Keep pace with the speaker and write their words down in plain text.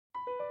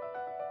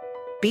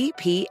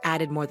BP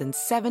added more than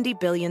 $70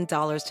 billion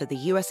to the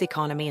U.S.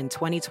 economy in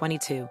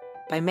 2022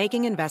 by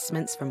making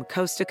investments from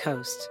coast to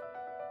coast.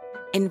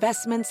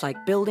 Investments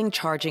like building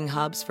charging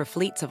hubs for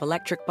fleets of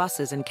electric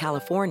buses in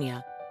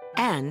California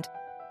and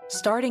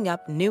starting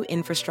up new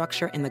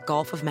infrastructure in the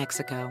Gulf of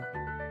Mexico.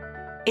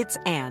 It's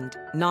and,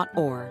 not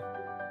or.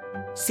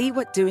 See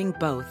what doing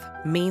both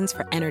means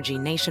for energy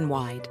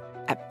nationwide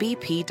at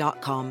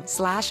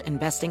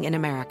bp.com/investing in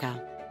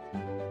America.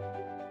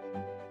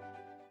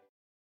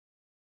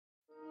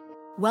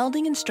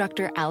 Welding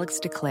instructor Alex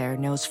DeClaire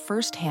knows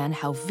firsthand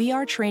how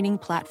VR training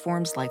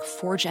platforms like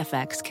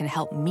ForgeFX can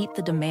help meet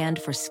the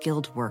demand for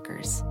skilled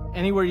workers.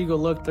 Anywhere you go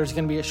look, there's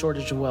going to be a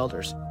shortage of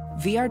welders.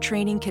 VR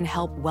training can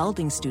help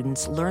welding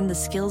students learn the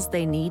skills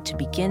they need to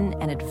begin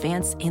and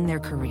advance in their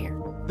career.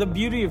 The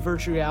beauty of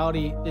virtual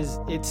reality is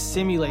it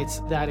simulates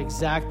that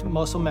exact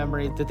muscle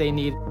memory that they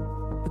need.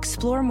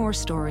 Explore more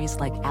stories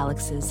like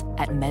Alex's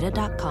at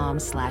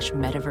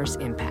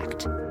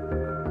meta.com/metaverseimpact.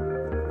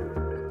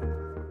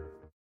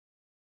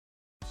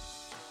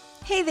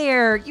 Hey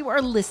there, you are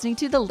listening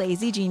to the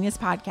Lazy Genius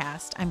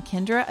Podcast. I'm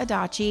Kendra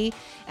Adachi,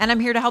 and I'm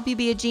here to help you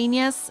be a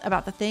genius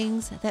about the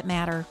things that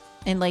matter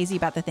and lazy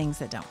about the things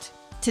that don't.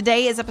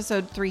 Today is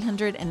episode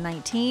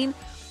 319,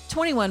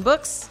 21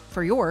 books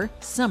for your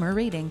summer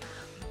reading.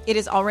 It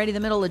is already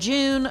the middle of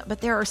June, but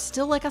there are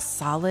still like a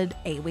solid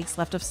 8 weeks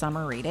left of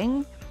summer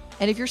reading.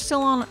 And if you're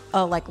still on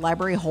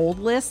library hold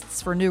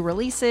lists for new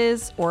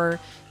releases, or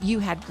you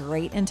had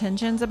great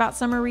intentions about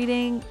summer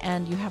reading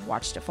and you have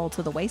watched it fall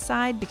to the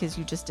wayside because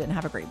you just didn't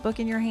have a great book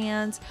in your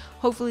hands,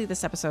 hopefully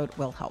this episode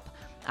will help.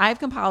 I've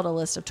compiled a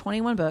list of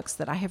 21 books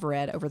that I have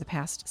read over the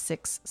past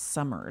 6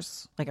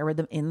 summers. Like I read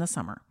them in the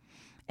summer,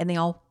 and they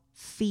all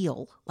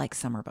feel like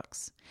summer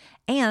books.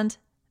 And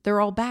they're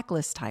all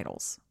backlist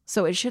titles,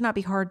 so it should not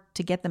be hard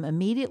to get them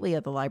immediately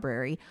at the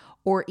library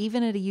or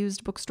even at a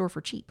used bookstore for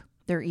cheap.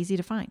 They're easy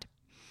to find.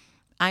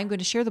 I'm going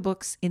to share the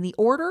books in the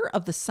order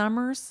of the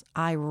summers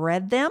I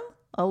read them,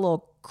 a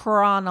little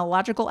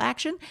chronological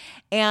action,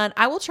 and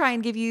I will try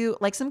and give you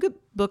like some good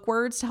book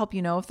words to help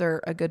you know if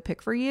they're a good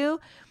pick for you.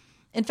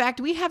 In fact,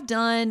 we have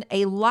done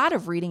a lot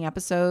of reading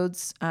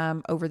episodes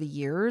over the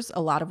years,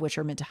 a lot of which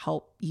are meant to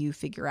help you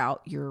figure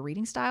out your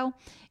reading style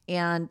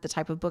and the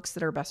type of books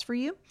that are best for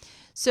you.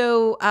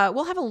 So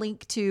we'll have a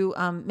link to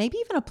maybe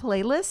even a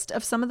playlist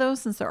of some of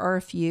those, since there are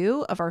a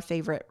few of our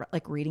favorite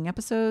like reading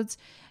episodes,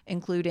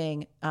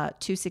 including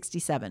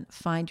 267,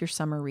 Find Your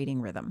Summer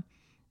Reading Rhythm.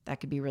 That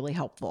could be really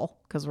helpful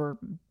because we're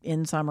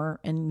in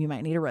summer and you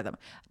might need a rhythm.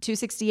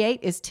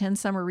 268 is 10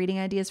 summer reading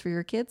ideas for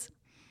your kids.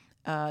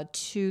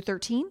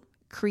 213,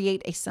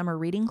 Create a Summer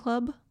Reading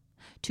Club.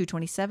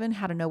 227,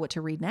 How to Know What to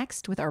Read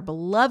Next with our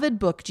beloved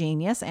book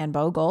genius, Anne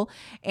Bogle.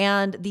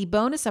 And the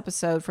bonus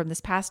episode from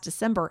this past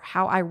December,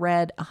 How I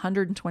Read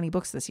 120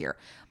 Books This Year.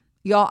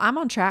 Y'all, I'm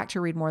on track to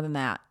read more than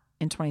that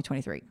in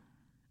 2023,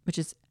 which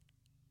is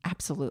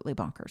absolutely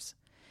bonkers.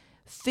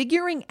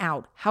 Figuring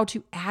out how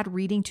to add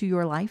reading to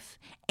your life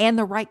and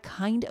the right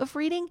kind of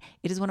reading,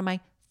 it is one of my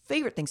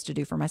favorite things to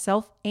do for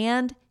myself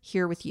and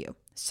here with you.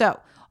 So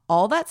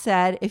all that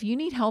said, if you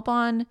need help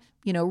on,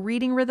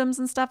 reading rhythms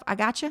and stuff, I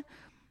got you.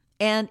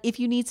 And if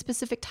you need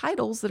specific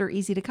titles that are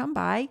easy to come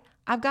by,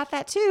 I've got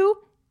that too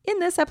in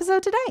this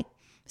episode today.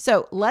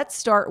 So let's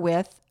start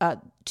with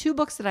 2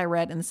 books that I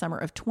read in the summer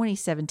of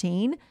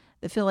 2017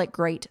 that feel like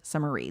great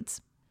summer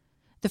reads.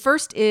 The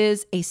first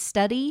is A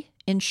Study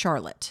in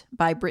Charlotte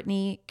by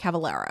Brittany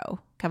Cavallaro.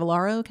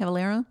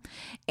 Cavallaro.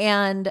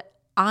 And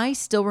I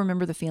still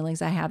remember the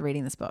feelings I had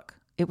reading this book.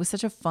 It was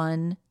such a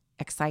fun,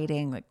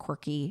 exciting,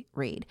 quirky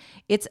read.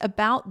 It's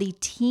about the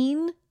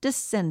teen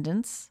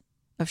descendants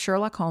of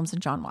Sherlock Holmes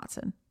and John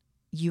Watson.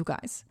 You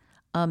guys,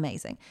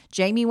 amazing.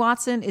 Jamie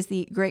Watson is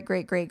the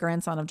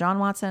great-great-great-grandson of John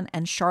Watson,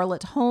 and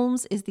Charlotte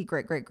Holmes is the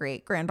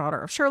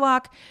great-great-great-granddaughter of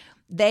Sherlock.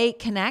 They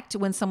connect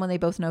when someone they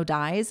both know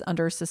dies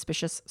under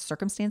suspicious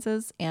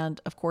circumstances.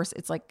 And of course,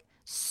 it's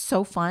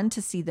so fun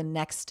to see the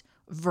next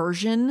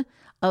version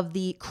of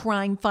the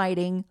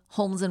crime-fighting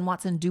Holmes and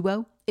Watson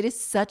duo. It is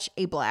such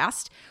a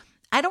blast.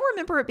 I don't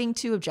remember it being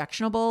too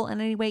objectionable in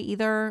any way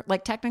either.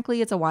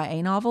 Technically, it's a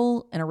YA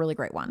novel and a really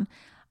great one.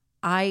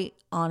 I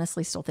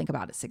honestly still think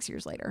about it 6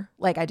 years later.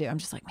 I do. I'm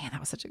just man,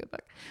 that was such a good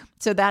book.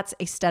 So that's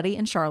A Study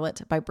in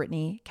Charlotte by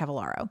Brittany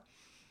Cavallaro.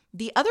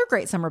 The other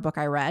great summer book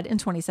I read in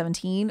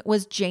 2017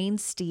 was Jane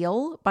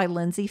Steele by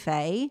Lindsay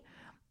Fay.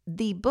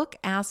 The book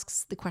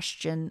asks the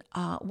question,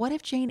 what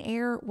if Jane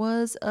Eyre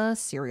was a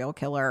serial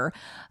killer?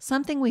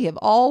 Something we have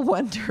all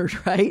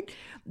wondered, right?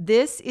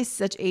 This is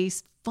such a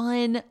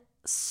fun,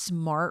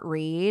 smart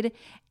read,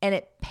 and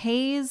it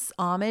pays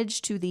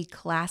homage to the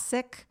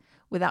classic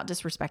without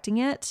disrespecting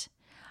it.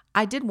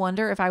 I did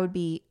wonder if I would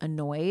be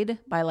annoyed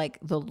by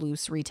the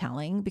loose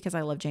retelling because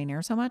I love Jane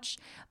Eyre so much.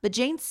 But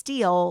Jane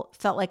Steele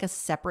felt like a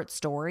separate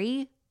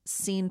story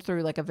seen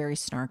through a very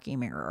snarky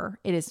mirror.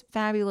 It is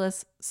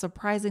fabulous,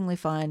 surprisingly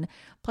fun.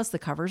 Plus the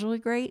cover's really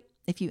great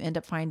if you end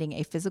up finding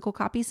a physical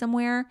copy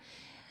somewhere.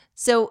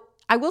 So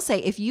I will say,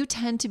 if you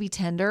tend to be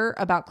tender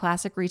about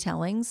classic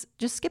retellings,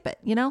 just skip it,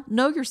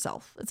 know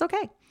yourself. It's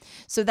okay.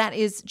 So that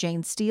is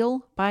Jane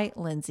Steele by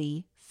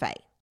Lindsay Fay.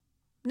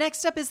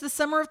 Next up is the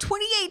summer of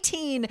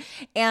 2018.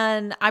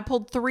 And I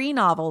pulled 3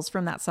 novels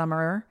from that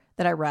summer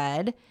that I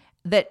read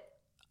that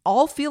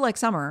all feel like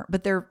summer,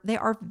 but they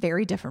are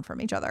very different from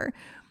each other.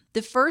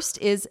 The first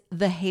is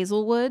The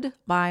Hazelwood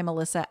by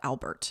Melissa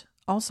Albert.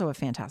 Also a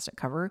fantastic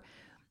cover.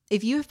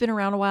 If you have been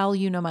around a while,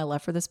 you know my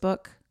love for this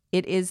book.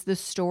 It is the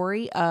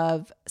story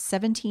of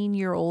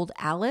 17-year-old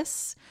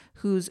Alice,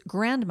 whose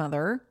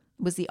grandmother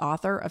was the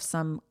author of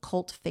some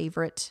cult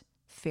favorite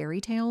fairy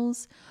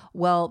tales.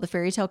 Well, the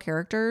fairy tale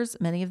characters,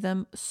 many of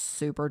them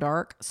super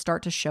dark,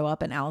 start to show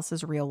up in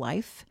Alice's real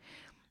life.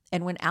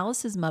 And when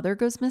Alice's mother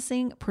goes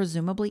missing,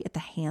 presumably at the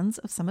hands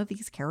of some of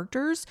these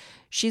characters,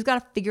 she's got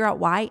to figure out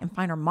why and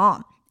find her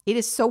mom. It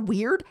is so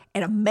weird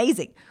and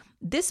amazing.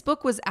 This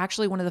book was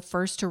actually one of the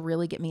first to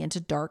really get me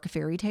into dark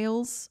fairy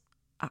tales.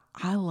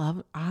 I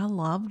love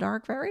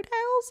dark fairy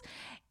tales.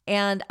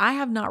 And I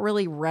have not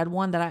really read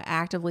one that I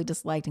actively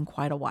disliked in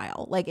quite a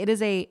while. Like, it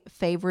is a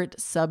favorite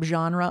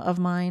subgenre of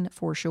mine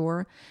for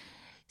sure.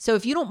 So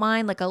if you don't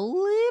mind like a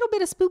little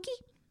bit of spooky,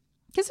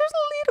 because there's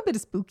a little bit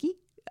of spooky,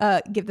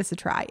 give this a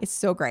try. It's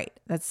so great.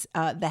 That's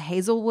The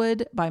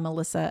Hazelwood by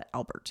Melissa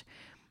Albert.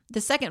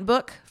 The second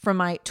book from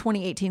my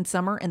 2018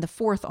 summer and the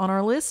fourth on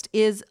our list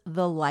is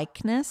The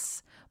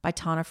Likeness by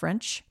Tana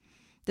French.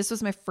 This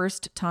was my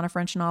first Tana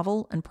French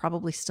novel and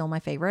probably still my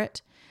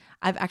favorite.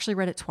 I've actually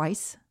read it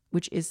twice,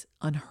 which is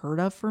unheard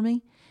of for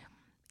me.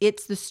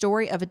 It's the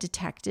story of a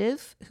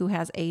detective who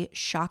has a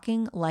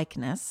shocking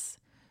likeness,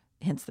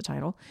 hence the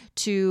title,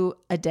 to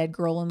a dead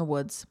girl in the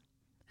woods.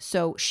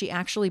 So she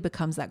actually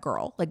becomes that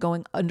girl, like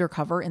going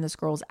undercover in this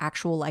girl's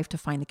actual life to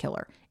find the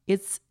killer.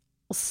 It's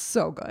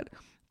so good.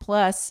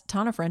 Plus,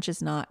 Tana French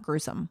is not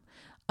gruesome.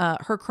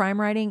 Her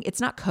crime writing,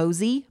 it's not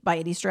cozy by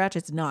any stretch.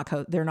 It's not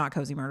they're not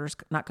cozy murders,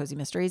 not cozy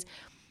mysteries,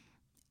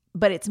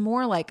 but it's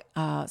more like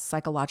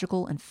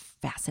psychological and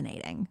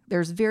fascinating.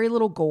 There's very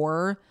little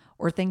gore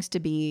or things to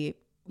be,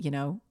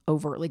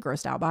 overtly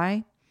grossed out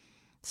by.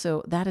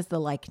 So that is The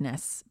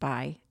Likeness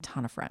by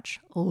Tana French.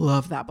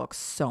 Love that book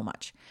so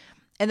much.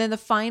 And then the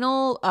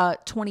final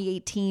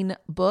 2018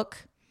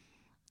 book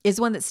is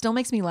one that still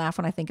makes me laugh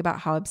when I think about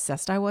how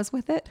obsessed I was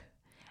with it.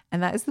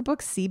 And that is the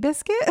book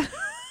Seabiscuit.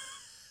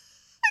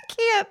 I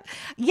can't.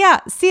 Yeah,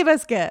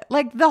 Seabiscuit,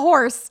 like the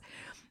horse,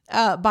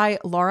 by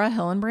Laura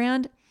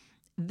Hillenbrand.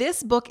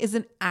 This book is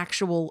an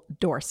actual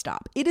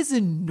doorstop. It is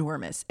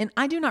enormous. And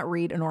I do not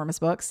read enormous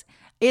books.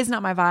 It is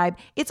not my vibe.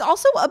 It's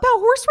also about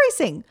horse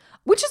racing,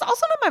 which is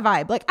also not my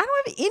vibe. Like, I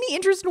don't have any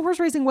interest in horse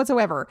racing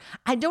whatsoever.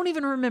 I don't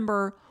even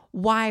remember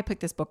why I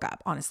picked this book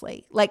up,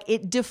 honestly. Like,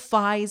 it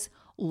defies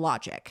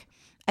logic.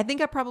 I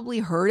think I probably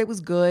heard it was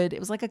good. It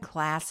was like a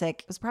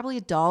classic. It was probably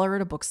 $1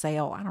 at a book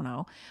sale. I don't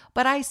know.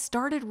 But I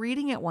started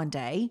reading it one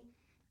day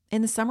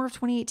in the summer of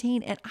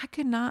 2018, and I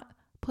could not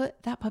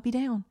put that puppy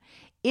down.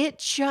 It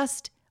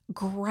just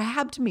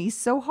grabbed me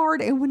so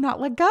hard and would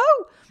not let go.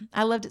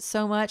 I loved it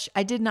so much.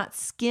 I did not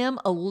skim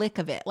a lick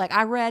of it. Like,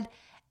 I read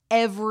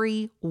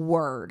every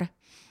word.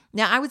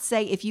 Now, I would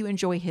say if you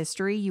enjoy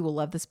history, you will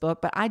love this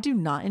book, but I do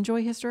not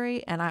enjoy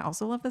history, and I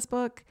also love this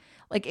book.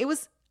 Like, it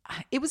was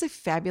a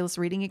fabulous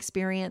reading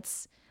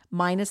experience,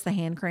 minus the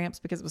hand cramps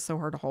because it was so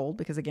hard to hold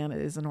because, again,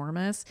 it is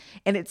enormous,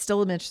 and it's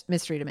still a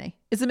mystery to me.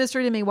 It's a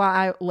mystery to me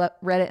why I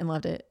read it and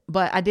loved it,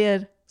 but I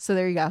did. So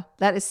there you go.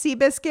 That is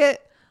Seabiscuit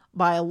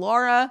by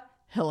Laura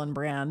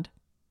Hillenbrand.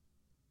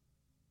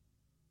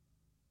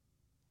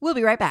 We'll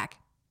be right back.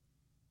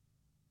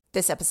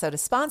 This episode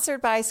is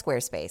sponsored by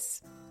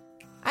Squarespace.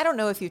 I don't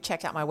know if you've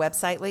checked out my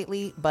website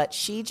lately, but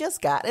she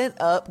just got an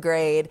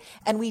upgrade,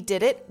 and we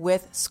did it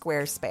with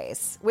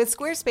Squarespace. With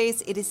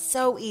Squarespace, it is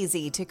so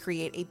easy to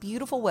create a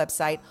beautiful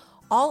website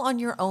all on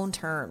your own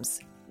terms.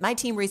 My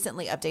team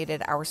recently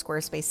updated our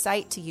Squarespace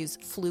site to use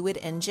Fluid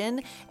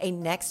Engine, a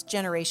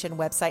next-generation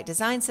website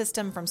design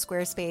system from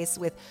Squarespace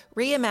with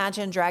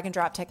reimagined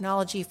drag-and-drop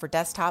technology for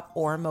desktop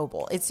or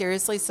mobile. It's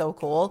seriously so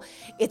cool.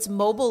 Its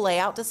mobile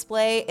layout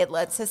display, it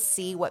lets us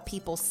see what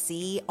people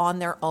see on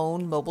their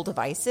own mobile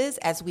devices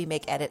as we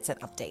make edits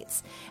and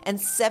updates. And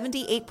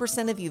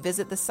 78% of you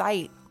visit the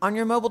site on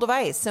your mobile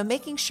device, so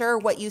making sure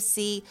what you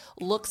see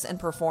looks and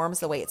performs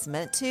the way it's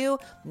meant to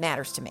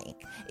matters to me.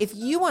 If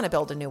you want to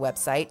build a new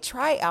website,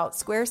 try out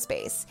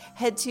Squarespace.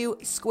 Head to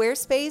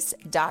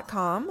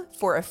squarespace.com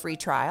for a free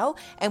trial,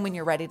 and when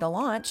you're ready to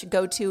launch,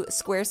 go to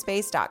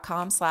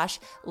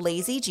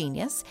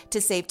squarespace.com/lazygenius to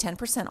save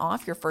 10%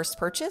 off your first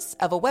purchase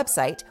of a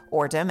website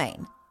or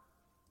domain.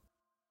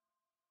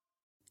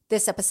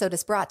 This episode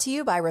is brought to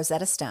you by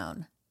Rosetta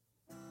Stone.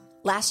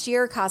 Last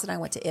year, Kaz and I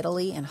went to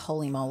Italy, and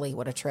holy moly,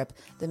 what a trip.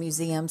 The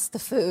museums, the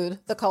food,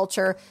 the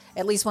culture.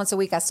 At least once a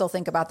week, I still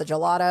think about the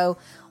gelato.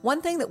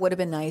 One thing that would have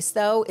been nice,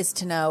 though, is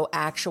to know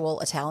actual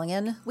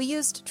Italian. We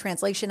used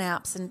translation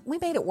apps, and we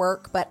made it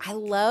work, but I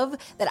love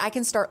that I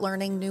can start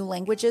learning new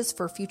languages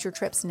for future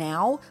trips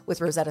now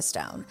with Rosetta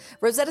Stone.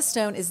 Rosetta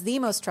Stone is the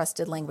most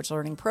trusted language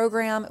learning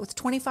program with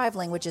 25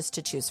 languages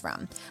to choose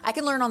from. I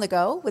can learn on the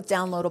go with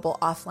downloadable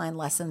offline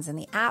lessons in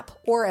the app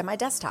or at my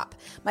desktop.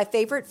 My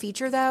favorite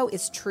feature, though,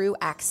 is True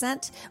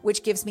Accent,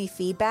 which gives me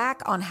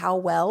feedback on how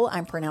well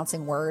I'm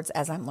pronouncing words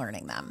as I'm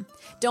learning them.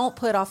 Don't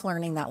put off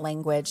learning that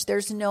language.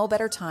 There's no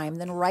better time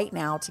than right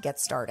now to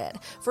get started.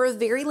 For a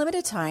very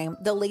limited time,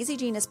 the Lazy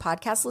Genius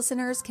podcast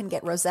listeners can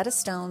get Rosetta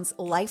Stone's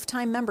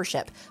lifetime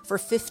membership for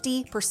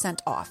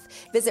 50% off.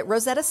 Visit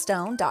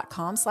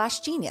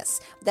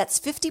rosettastone.com/genius. That's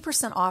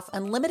 50% off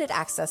unlimited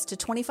access to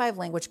 25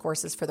 language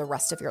courses for the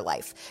rest of your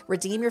life.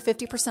 Redeem your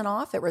 50%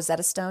 off at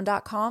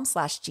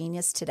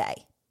rosettastone.com/genius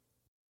today.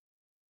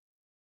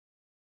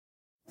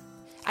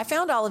 I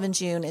found Olive and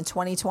June in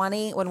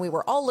 2020 when we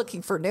were all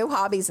looking for new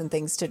hobbies and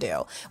things to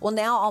do. Well,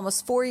 now,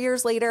 almost 4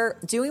 years later,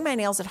 doing my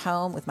nails at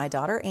home with my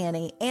daughter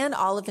Annie and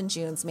Olive and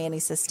June's Mani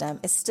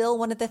system is still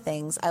one of the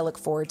things I look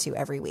forward to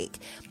every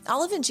week.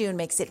 Olive and June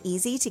makes it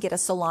easy to get a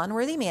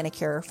salon-worthy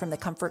manicure from the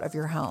comfort of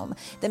your home.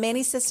 The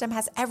Mani system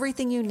has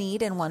everything you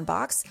need in one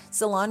box,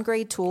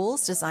 salon-grade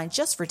tools designed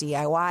just for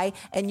DIY,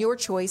 and your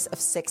choice of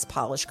 6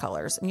 polish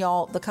colors. And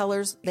y'all, the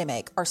colors they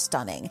make are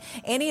stunning.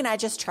 Annie and I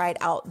just tried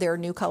out their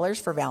new colors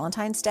for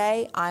Valentine's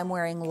Day. I'm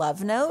wearing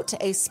Love Note,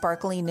 a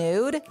sparkly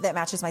nude that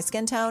matches my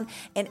skin tone,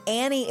 and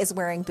Annie is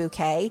wearing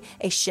Bouquet,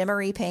 a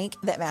shimmery pink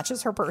that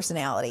matches her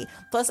personality.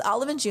 Plus,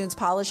 Olive and June's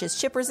polish is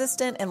chip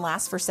resistant and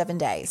lasts for 7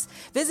 days.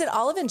 Visit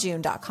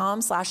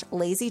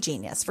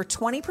oliveandjune.com/lazygenius for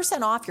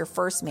 20% off your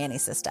first Mani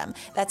system.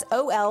 That's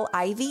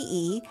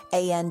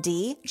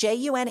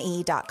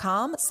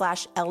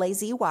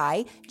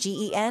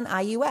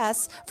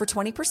oliveandjune.com/lazygenius for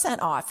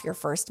 20% off your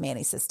first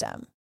Mani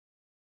system.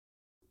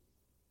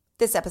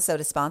 This episode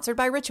is sponsored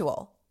by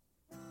Ritual.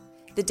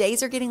 The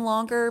days are getting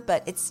longer,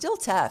 but it's still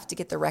tough to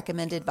get the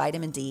recommended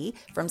vitamin D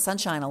from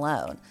sunshine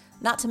alone,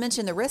 not to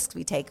mention the risks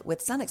we take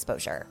with sun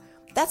exposure.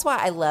 That's why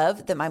I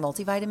love that my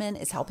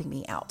multivitamin is helping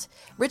me out.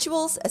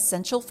 Ritual's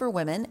Essential for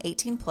Women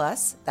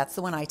 18+, that's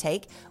the one I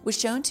take, was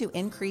shown to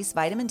increase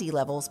vitamin D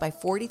levels by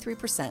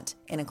 43%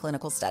 in a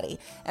clinical study.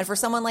 And for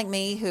someone like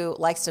me who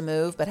likes to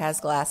move but has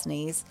glass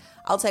knees,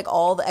 I'll take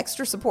all the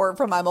extra support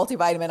from my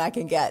multivitamin I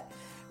can get.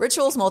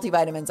 Ritual's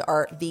multivitamins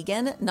are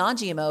vegan,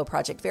 non-GMO,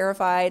 project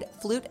verified,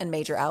 flute and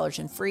major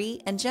allergen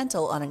free, and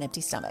gentle on an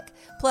empty stomach.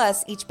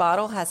 Plus, each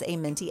bottle has a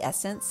minty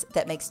essence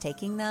that makes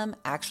taking them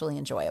actually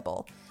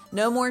enjoyable.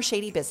 No more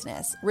shady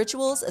business.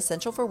 Ritual's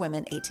Essential for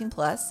Women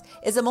 18+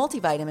 is a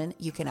multivitamin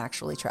you can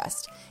actually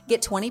trust.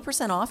 Get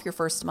 20% off your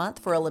first month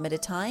for a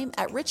limited time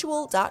at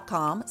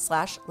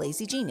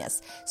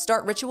ritual.com/lazygenius.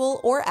 Start Ritual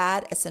or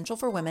add Essential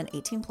for Women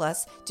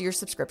 18+ to your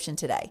subscription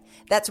today.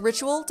 That's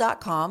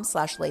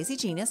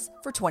ritual.com/lazygenius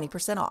for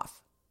 20%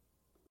 off.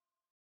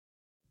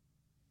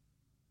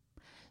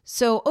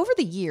 So over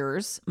the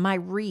years, my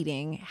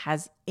reading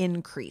has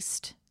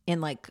increased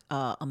in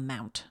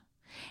amount,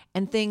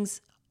 and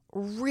things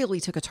really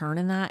took a turn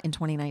in that in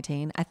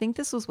 2019. I think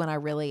this was when I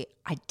really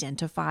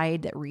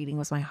identified that reading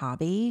was my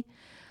hobby.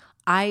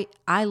 I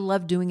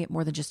love doing it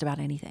more than just about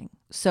anything.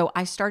 So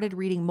I started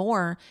reading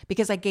more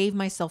because I gave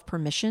myself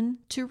permission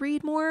to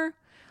read more.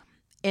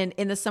 And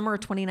in the summer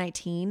of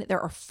 2019, there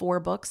are 4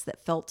 books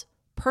that felt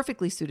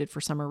perfectly suited for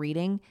summer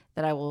reading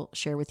that I will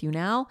share with you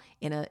now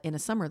in a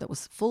summer that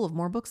was full of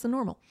more books than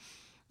normal.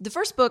 The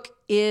first book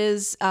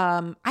is,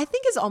 I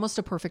think is almost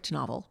a perfect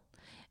novel.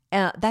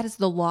 That is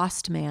The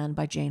Lost Man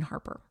by Jane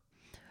Harper.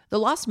 The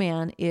Lost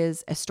Man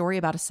is a story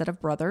about a set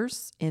of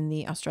brothers in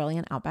the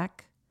Australian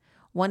outback.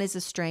 One is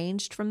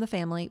estranged from the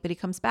family, but he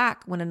comes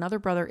back when another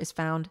brother is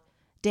found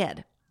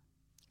dead.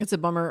 It's a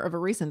bummer of a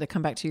reason to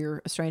come back to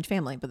your estranged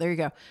family, but there you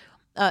go.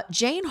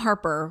 Jane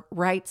Harper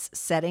writes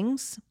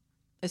settings,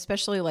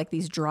 especially like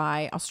these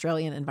dry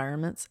Australian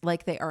environments,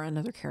 like they are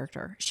another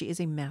character. She is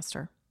a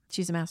master.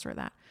 She's a master at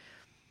that.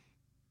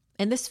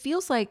 And this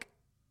feels like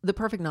the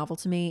perfect novel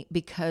to me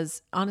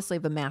because honestly,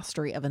 of the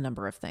mastery of a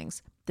number of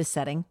things. The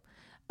setting,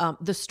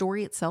 the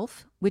story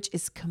itself, which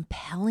is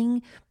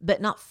compelling, but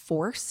not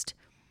forced.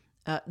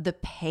 The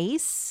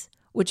pace,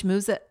 which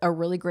moves at a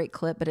really great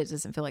clip, but it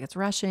doesn't feel like it's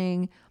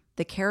rushing.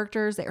 The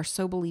characters, they are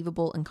so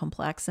believable and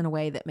complex in a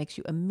way that makes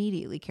you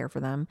immediately care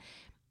for them.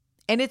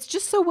 And it's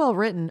just so well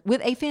written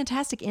with a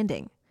fantastic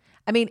ending.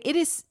 I mean,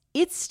 it's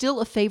still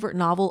a favorite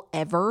novel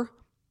ever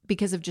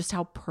because of just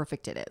how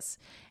perfect it is.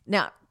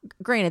 Now,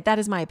 granted, that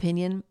is my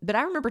opinion, but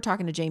I remember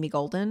talking to Jamie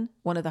Golden,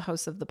 one of the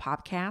hosts of the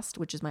Popcast,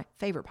 which is my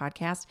favorite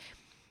podcast.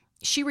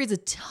 She reads a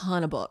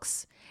ton of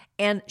books,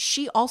 and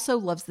she also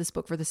loves this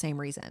book for the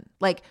same reason.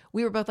 Like,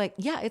 we were both like,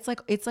 yeah, it's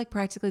like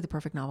practically the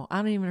perfect novel. I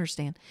don't even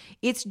understand.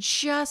 It's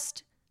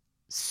just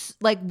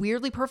like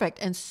weirdly perfect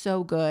and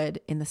so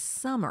good in the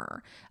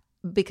summer.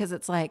 because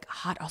it's like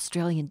hot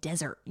Australian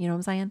desert. You know what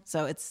I'm saying?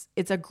 So it's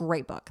a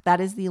great book. That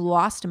is The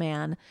Lost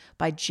Man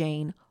by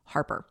Jane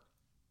Harper.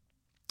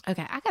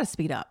 Okay, I got to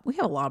speed up. We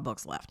have a lot of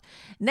books left.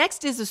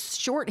 Next is A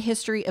Short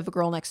History of the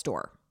Girl Next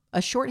Door.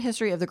 A Short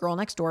History of the Girl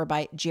Next Door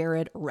by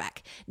Jared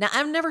Reck. Now,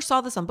 I've never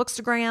saw this on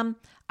Bookstagram.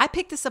 I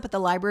picked this up at the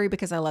library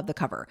because I love the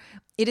cover.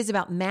 It is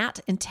about Matt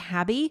and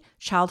Tabby,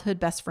 childhood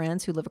best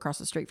friends who live across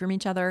the street from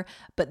each other.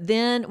 But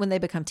then when they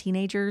become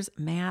teenagers,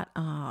 Matt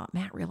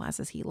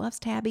realizes he loves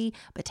Tabby,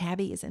 but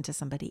Tabby is into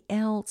somebody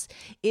else.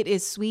 It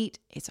is sweet.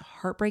 It's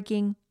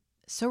heartbreaking.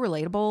 So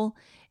relatable.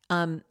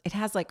 It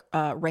has like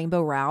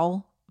Rainbow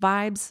Rowell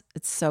vibes.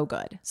 It's so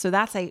good. So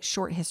that's A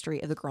Short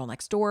History of the Girl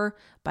Next Door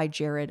by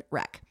Jared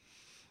Reck.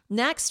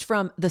 Next,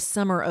 from the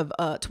summer of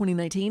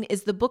 2019,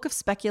 is The Book of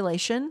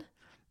Speculation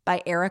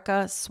by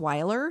Erica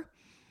Swyler.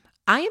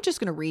 I am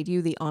just going to read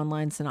you the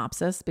online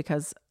synopsis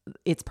because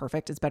it's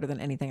perfect. It's better than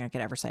anything I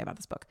could ever say about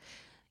this book.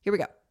 Here we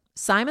go.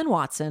 Simon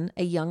Watson,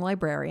 a young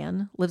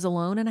librarian, lives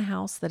alone in a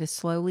house that is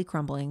slowly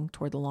crumbling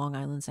toward the Long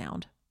Island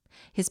Sound.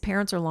 His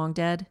parents are long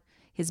dead.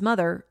 His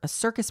mother, a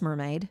circus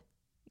mermaid,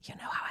 you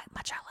know how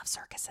much I love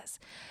circuses.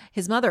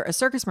 His mother, a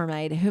circus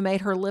mermaid who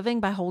made her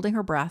living by holding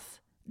her breath,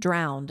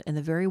 drowned in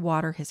the very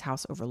water his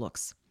house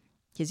overlooks.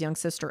 His young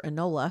sister,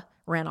 Enola,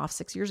 ran off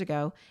 6 years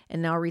ago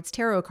and now reads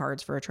tarot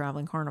cards for a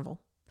traveling carnival.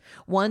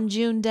 One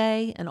June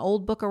day, an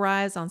old book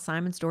arrives on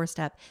Simon's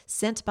doorstep,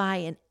 sent by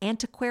an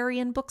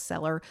antiquarian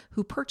bookseller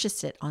who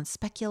purchased it on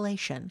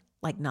speculation,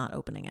 like not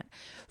opening it.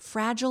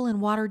 Fragile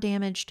and water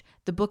damaged,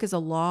 the book is a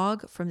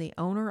log from the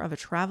owner of a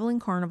traveling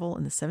carnival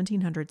in the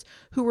 1700s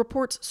who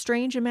reports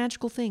strange and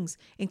magical things,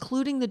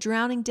 including the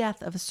drowning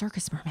death of a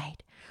circus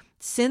mermaid.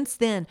 Since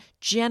then,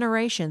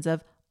 generations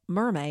of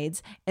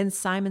mermaids and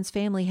Simon's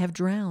family have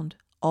drowned,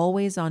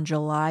 always on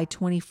July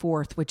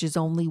 24th, which is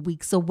only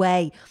weeks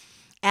away.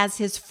 As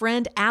his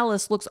friend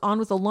Alice looks on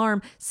with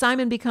alarm,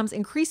 Simon becomes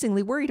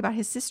increasingly worried about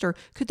his sister.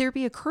 Could there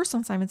be a curse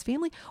on Simon's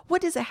family?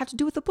 What does it have to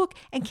do with the book?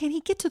 And can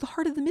he get to the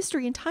heart of the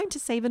mystery in time to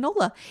save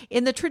Enola?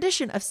 In the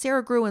tradition of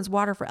Sarah Gruen's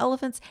Water for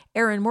Elephants,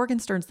 Aaron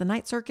Morgenstern's The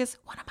Night Circus,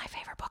 one of my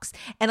favorite books,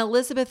 and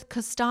Elizabeth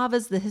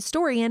Kostava's The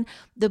Historian,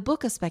 The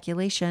Book of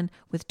Speculation,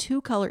 with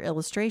 2-color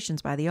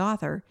illustrations by the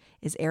author,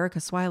 is Erica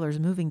Swyler's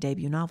moving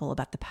debut novel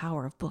about the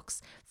power of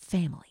books,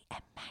 family,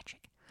 and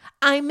magic.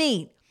 I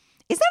mean,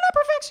 is that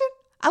not perfection?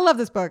 I love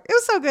this book. It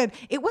was so good.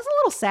 It was a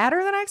little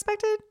sadder than I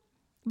expected,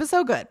 but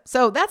so good.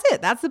 So that's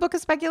it. That's The Book of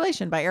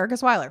Speculation by Erica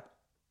Swyler.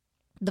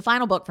 The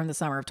final book from the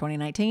summer of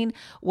 2019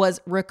 was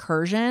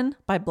Recursion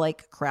by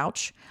Blake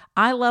Crouch.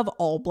 I love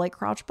all Blake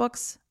Crouch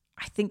books.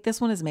 I think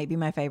this one is maybe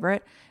my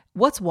favorite.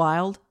 What's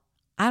Wild?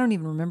 I don't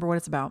even remember what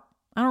it's about.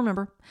 I don't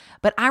remember,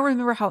 but I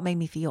remember how it made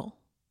me feel.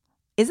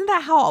 Isn't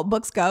that how all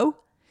books go?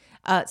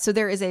 So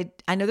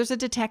I know there's a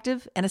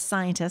detective and a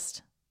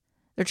scientist.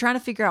 They're trying to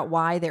figure out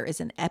why there is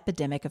an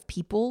epidemic of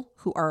people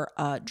who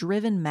are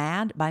driven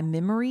mad by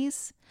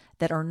memories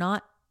that are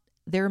not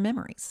their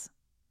memories.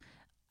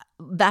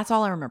 That's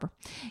all I remember.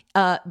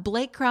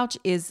 Blake Crouch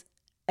is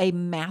a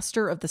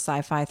master of the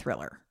sci-fi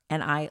thriller,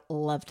 and I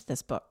loved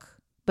this book.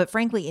 But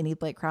frankly, any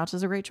Blake Crouch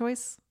is a great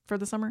choice for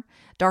the summer.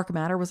 Dark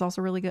Matter was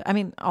also really good. I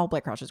mean, all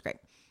Blake Crouch is great.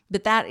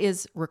 But that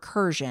is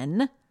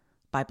Recursion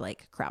by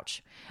Blake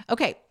Crouch.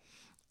 Okay.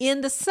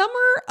 In the summer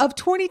of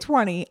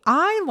 2020,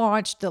 I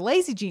launched The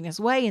Lazy Genius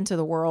Way into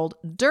the world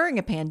during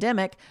a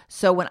pandemic.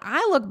 So when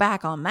I look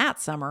back on that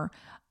summer,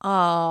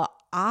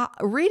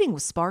 reading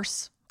was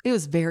sparse. It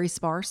was very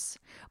sparse.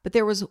 But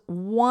there was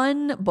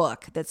one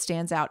book that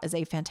stands out as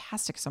a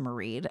fantastic summer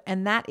read,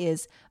 and that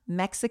is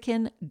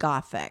Mexican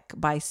Gothic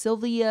by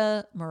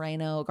Silvia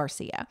Moreno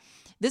Garcia.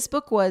 This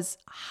book was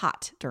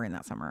hot during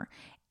that summer,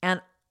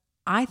 and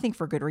I think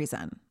for good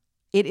reason.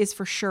 It is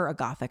for sure a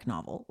Gothic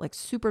novel, like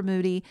super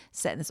moody,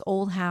 set in this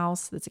old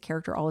house that's a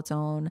character all its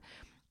own.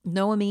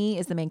 Noemi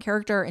is the main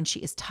character, and she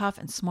is tough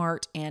and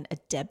smart and a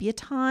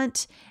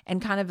debutante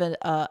and kind of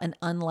an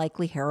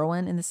unlikely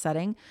heroine in the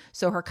setting.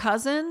 So her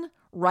cousin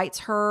writes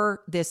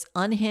her this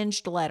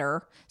unhinged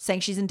letter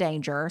saying she's in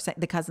danger.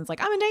 The cousin's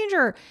like, I'm in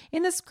danger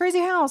in this crazy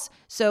house.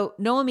 So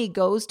Noemi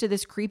goes to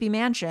this creepy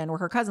mansion where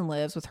her cousin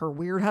lives with her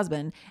weird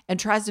husband and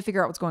tries to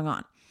figure out what's going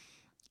on.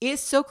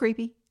 It's so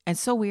creepy and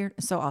so weird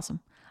and so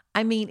awesome.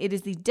 I mean, it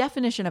is the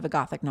definition of a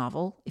Gothic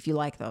novel, if you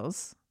like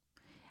those.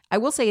 I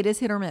will say it is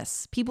hit or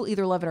miss. People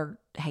either love it or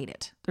hate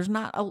it.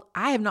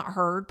 I have not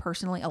heard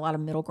personally a lot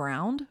of middle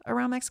ground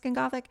around Mexican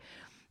Gothic,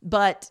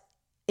 but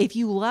if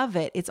you love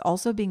it, it's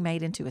also being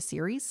made into a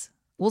series.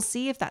 We'll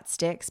see if that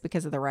sticks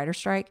because of the writer's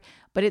strike,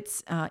 but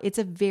it's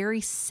a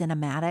very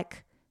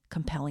cinematic,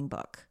 compelling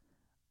book.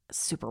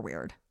 Super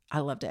weird. I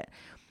loved it.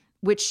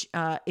 Which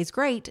is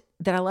great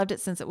that I loved it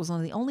since it was one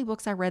of the only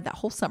books I read that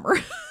whole summer.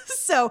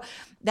 So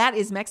that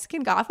is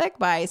Mexican Gothic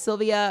by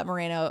Silvia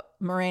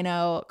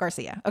Moreno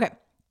Garcia. Okay.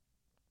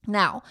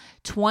 Now,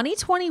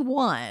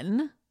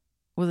 2021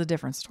 was a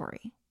different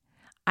story.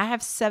 I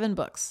have 7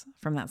 books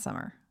from that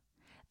summer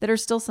that are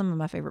still some of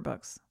my favorite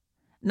books.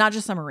 Not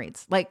just summer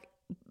reads, like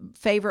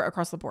favorite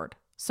across the board.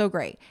 So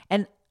great.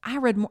 And I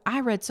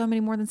read so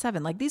many more than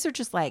 7. Like these are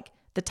just like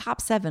the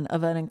top 7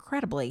 of an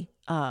incredibly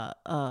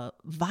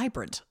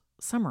vibrant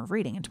summer of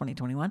reading in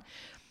 2021.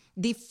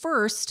 The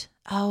first,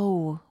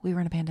 we were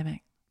in a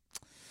pandemic.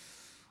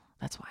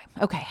 That's why.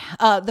 Okay.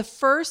 The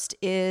first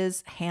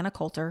is Hannah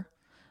Coulter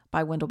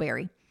by Wendell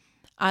Berry.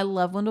 I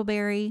love Wendell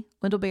Berry.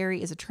 Wendell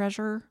Berry is a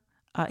treasure.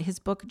 His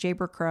book,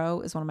 Jayber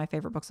Crow, is one of my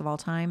favorite books of all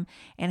time.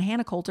 And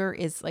Hannah Coulter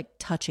is like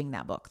touching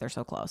that book. They're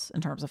so close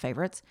in terms of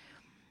favorites.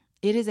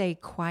 It is a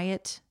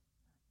quiet,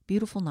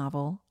 beautiful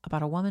novel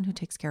about a woman who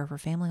takes care of her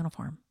family on a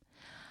farm.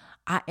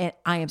 I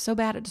am so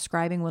bad at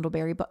describing Wendell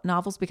Berry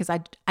novels because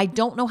I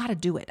don't know how to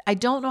do it. I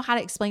don't know how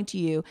to explain to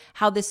you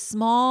how this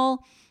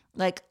small,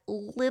 like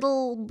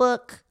little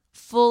book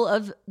full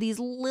of these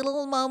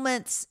little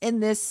moments in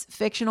this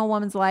fictional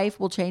woman's life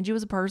will change you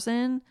as a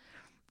person.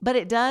 But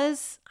it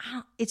does.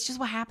 It's just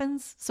what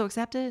happens. So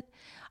accept it.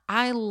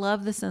 I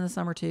love this in the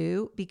summer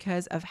too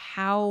because of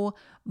how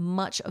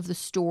much of the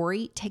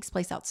story takes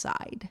place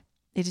outside.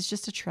 It is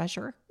just a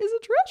treasure. It's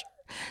a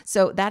treasure.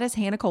 So that is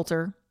Hannah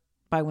Coulter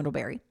by Wendell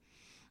Berry.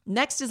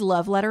 Next is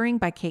Love Lettering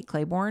by Kate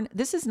Clayborn.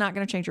 This is not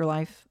going to change your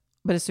life,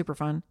 but it's super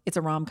fun. It's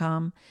a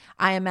rom-com.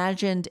 I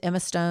imagined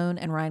Emma Stone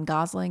and Ryan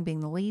Gosling being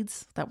the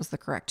leads. That was the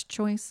correct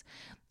choice.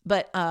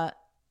 But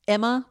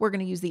Emma, we're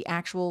going to use the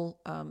actual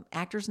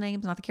actors'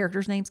 names, not the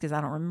characters' names, because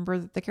I don't remember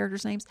the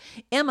characters' names.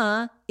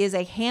 Emma is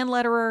a hand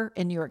letterer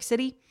in New York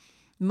City,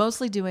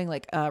 mostly doing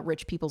like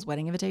rich people's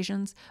wedding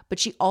invitations. But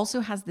she also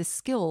has this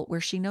skill where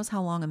she knows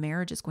how long a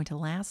marriage is going to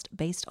last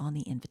based on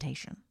the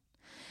invitation.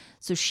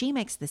 So she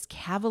makes this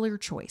cavalier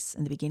choice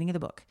in the beginning of the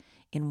book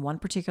in one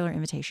particular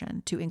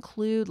invitation to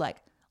include like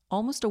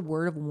almost a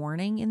word of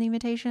warning in the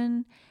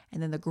invitation.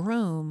 And then the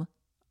groom,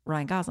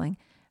 Ryan Gosling,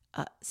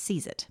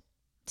 sees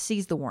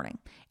the warning.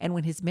 And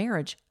when his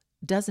marriage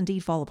does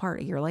indeed fall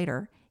apart a year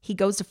later, he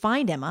goes to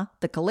find Emma,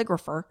 the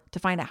calligrapher, to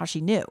find out how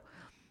she knew.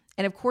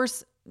 And of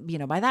course, you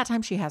know, by that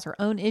time she has her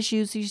own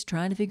issues she's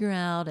trying to figure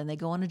out, and they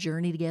go on a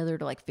journey together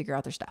to like figure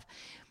out their stuff.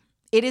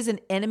 It is an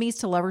enemies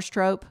to lovers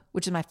trope,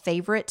 which is my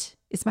favorite.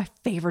 It's my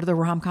favorite of the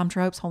rom-com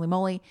tropes. Holy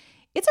moly.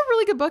 It's a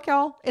really good book,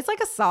 y'all. It's like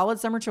a solid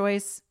summer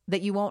choice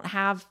that you won't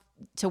have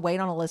to wait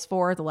on a list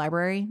for at the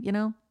library, you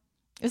know?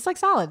 It's like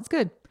solid. It's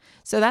good.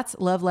 So that's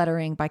Love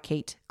Lettering by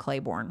Kate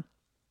Clayborn.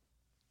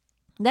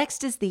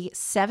 Next is The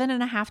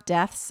 7.5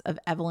 Deaths of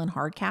Evelyn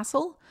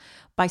Hardcastle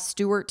by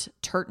Stuart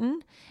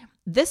Turton.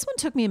 This one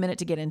took me a minute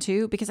to get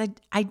into because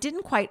I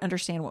didn't quite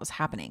understand what was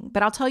happening,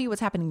 but I'll tell you what's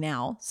happening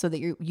now so that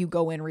you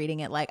go in reading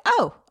it like,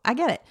 oh, I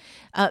get it.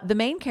 The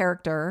main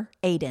character,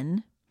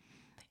 Aiden,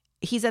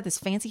 he's at this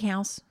fancy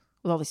house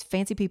with all these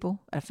fancy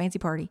people at a fancy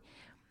party,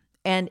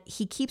 and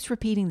he keeps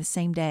repeating the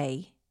same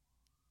day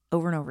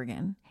over and over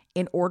again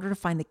in order to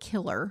find the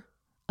killer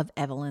of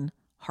Evelyn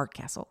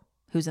Hardcastle,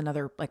 who's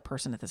another like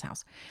person at this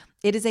house.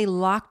 It is a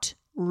locked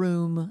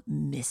room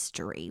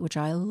mystery, which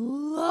I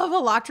love. A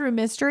locked room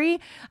mystery.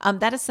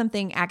 That is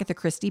something Agatha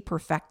Christie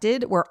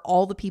perfected, where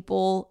all the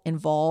people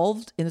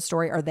involved in the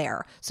story are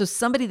there. So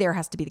somebody there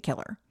has to be the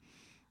killer.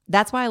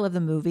 That's why I love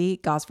the movie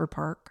Gosford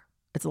Park.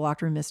 It's a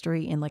locked room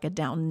mystery in like a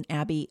Downton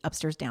Abbey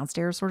upstairs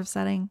downstairs sort of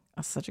setting.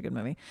 That's such a good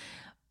movie.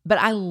 But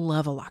I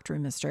love a locked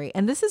room mystery,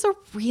 and this is a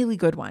really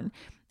good one.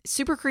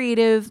 Super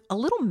creative, a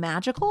little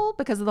magical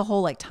because of the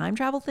whole like time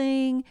travel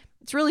thing.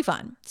 It's really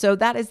fun. So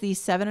that is The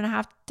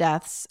 7.5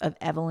 Deaths of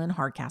Evelyn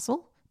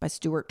Hardcastle by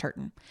Stuart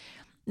Turton.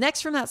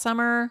 Next from that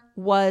summer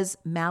was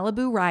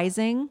Malibu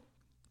Rising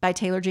by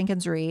Taylor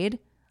Jenkins Reid.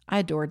 I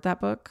adored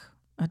that book.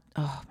 Oh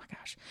my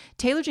gosh.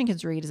 Taylor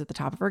Jenkins Reid is at the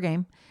top of her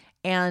game.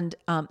 And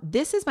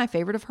this is my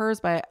favorite of hers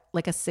by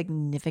like a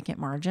significant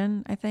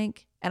margin, I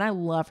think. And I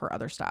love her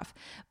other stuff.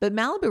 But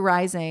Malibu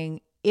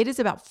Rising, it is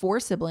about 4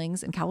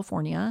 siblings in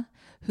California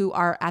who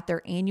are at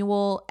their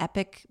annual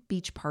epic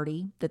beach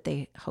party that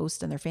they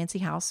host in their fancy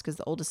house because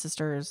the oldest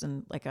sister is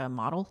like a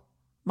model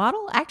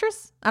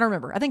actress. I don't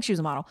remember. I think she was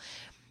a model.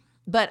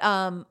 But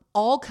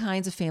all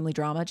kinds of family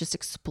drama just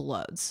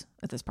explodes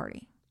at this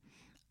party.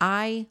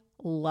 I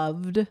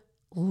loved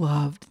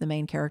the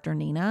main character,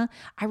 Nina.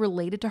 I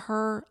related to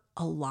her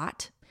a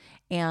lot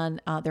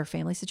and their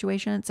family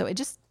situation. So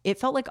it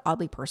felt like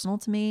oddly personal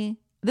to me.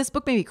 This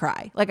book made me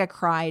cry. Like I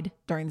cried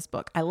during this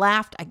book. I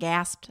laughed, I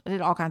gasped, I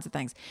did all kinds of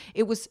things.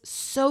 It was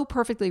so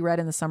perfectly read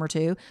in the summer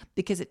too,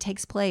 because it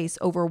takes place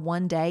over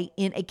one day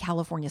in a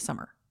California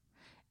summer.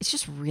 It's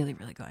just really,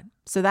 really good.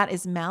 So that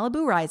is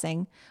Malibu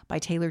Rising by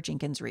Taylor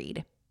Jenkins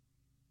Reid.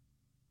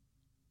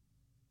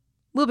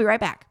 We'll be right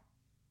back.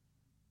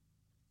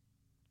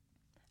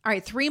 All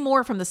right, 3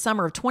 more from the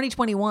summer of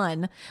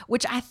 2021,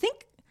 which I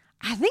think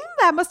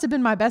that must have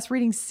been my best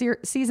reading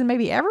season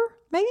maybe ever.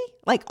 Maybe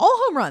like all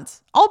home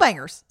runs, all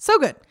bangers. So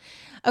good.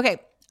 Okay.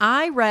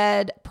 I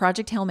read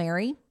Project Hail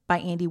Mary by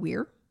Andy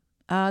Weir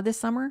this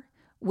summer,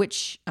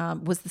 which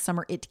was the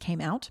summer it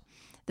came out,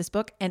 this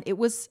book. And it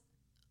was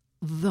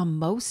the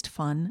most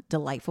fun,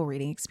 delightful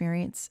reading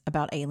experience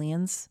about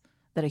aliens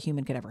that a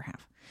human could ever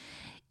have.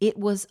 It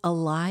was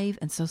alive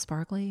and so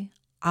sparkly.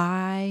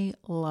 I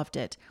loved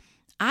it.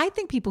 I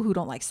think people who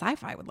don't like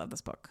sci-fi would love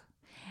this book.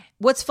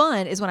 What's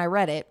fun is when I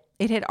read it,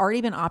 It had already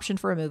been optioned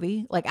for a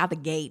movie, like out the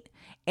gate.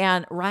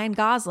 And Ryan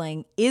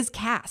Gosling is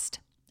cast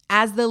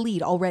as the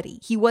lead already.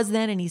 He was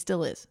then and he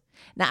still is.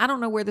 Now, I don't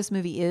know where this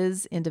movie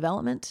is in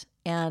development.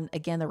 And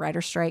again, the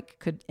writer's strike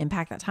could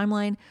impact that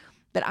timeline.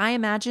 But I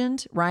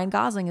imagined Ryan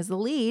Gosling as the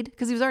lead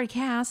because he was already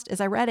cast as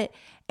I read it.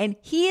 And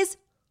he is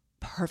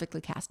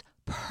perfectly cast.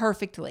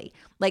 Perfectly.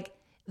 Like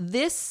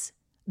this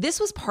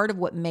was part of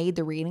what made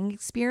the reading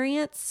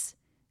experience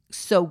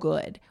so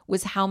good,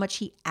 was how much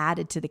he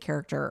added to the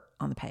character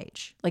on the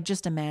page. Like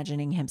just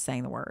imagining him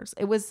saying the words.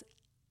 It was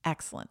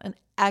excellent. An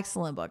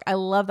excellent book. I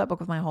love that book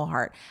with my whole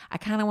heart. I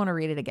kind of want to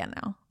read it again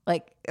now.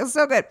 Like it's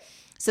so good.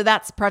 So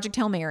that's Project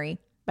Hail Mary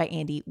by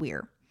Andy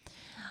Weir.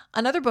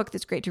 Another book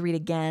that's great to read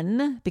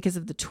again because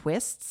of the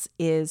twists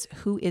is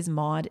Who is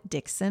Maud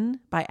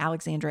Dixon by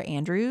Alexandra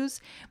Andrews.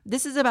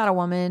 This is about a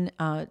woman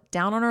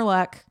down on her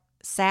luck,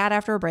 sad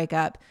after a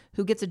breakup,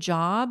 who gets a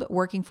job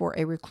working for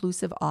a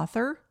reclusive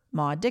author,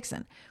 Maud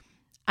Dixon.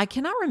 I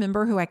cannot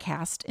remember who I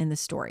cast in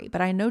this story,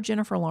 but I know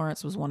Jennifer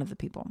Lawrence was one of the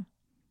people.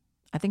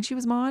 I think she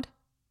was Maud.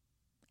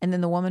 And then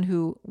the woman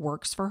who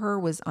works for her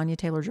was Anya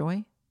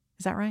Taylor-Joy.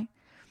 Is that right?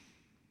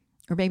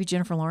 Or maybe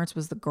Jennifer Lawrence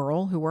was the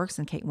girl who works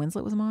and Kate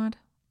Winslet was Maud.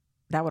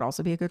 That would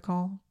also be a good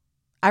call.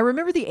 I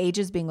remember the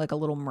ages being like a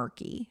little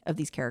murky of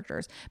these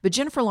characters, but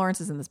Jennifer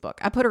Lawrence is in this book.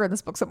 I put her in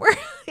this book somewhere.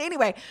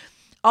 Anyway,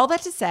 all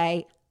that to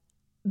say,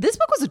 this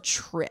book was a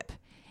trip.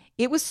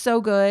 It was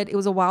so good. It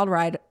was a wild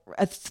ride,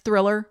 a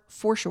thriller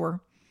for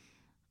sure.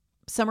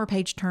 Summer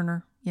Page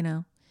Turner, you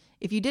know.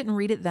 If you didn't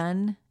read it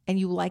then and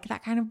you like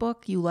that kind of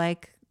book, you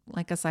like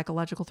a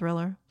psychological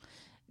thriller,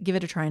 give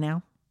it a try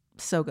now.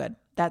 So good.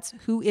 That's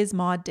Who is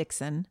Maud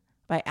Dixon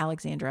by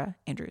Alexandra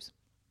Andrews.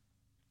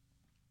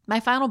 My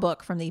final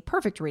book from the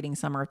perfect reading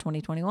summer of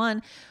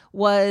 2021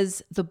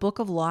 was The Book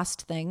of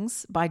Lost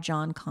Things by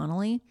John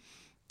Connolly.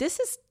 This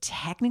is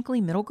technically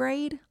middle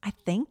grade, I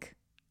think.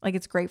 Like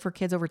it's great for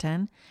kids over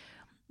 10,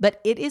 but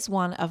it is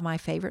one of my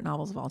favorite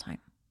novels of all time.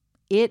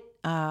 It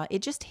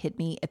just hit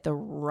me at the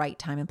right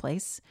time and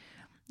place.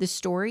 The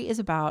story is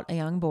about a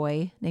young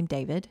boy named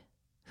David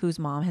whose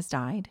mom has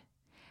died,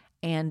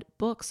 and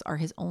books are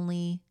his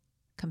only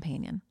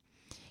companion.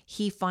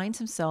 He finds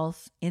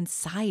himself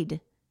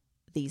inside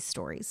these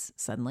stories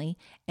suddenly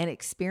and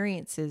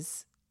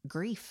experiences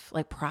grief,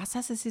 like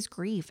processes his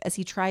grief as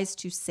he tries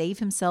to save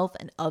himself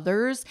and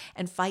others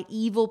and fight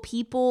evil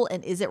people.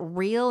 And is it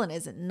real and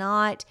is it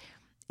not?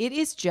 It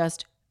is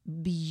just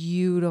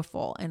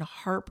beautiful and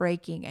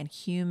heartbreaking and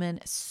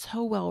human,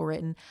 so well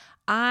written.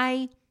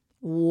 I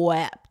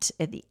wept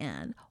at the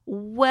end,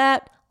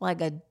 wept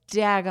like a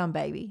daggone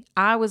baby.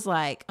 I was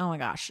like, oh my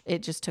gosh,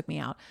 it just took me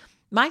out.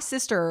 My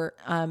sister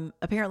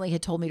apparently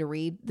had told me to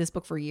read this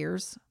book for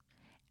years.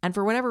 And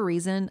for whatever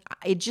reason,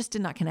 it just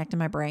did not connect in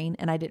my brain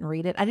and I didn't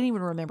read it. I didn't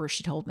even remember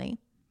she told me.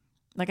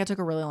 Like I took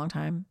a really long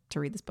time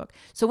to read this book.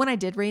 So when I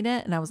did read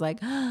it and I was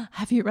like,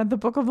 have you read The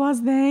Book of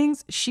Lost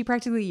Things? She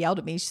practically yelled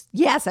at me.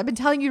 Yes, I've been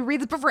telling you to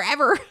read this book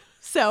forever.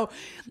 So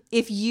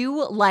if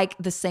you like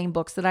the same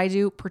books that I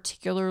do,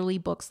 particularly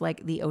books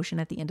like The Ocean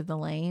at the End of the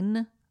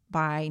Lane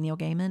by Neil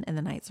Gaiman and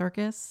The Night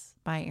Circus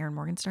by Aaron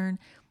Morgenstern,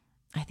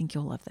 I think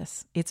you'll love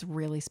this. It's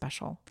really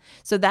special.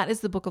 So that is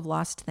The Book of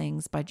Lost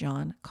Things by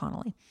John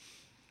Connolly.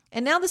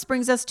 And now this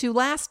brings us to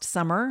last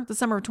summer, the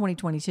summer of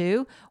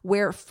 2022,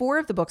 where 4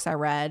 of the books I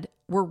read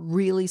were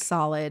really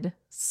solid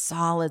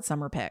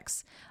summer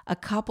picks. A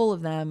couple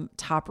of them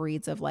top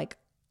reads of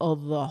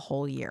the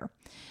whole year.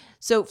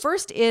 So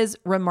first is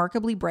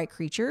Remarkably Bright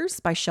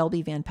Creatures by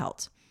Shelby Van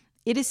Pelt.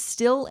 It is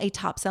still a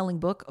top-selling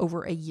book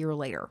over a year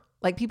later.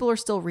 Like people are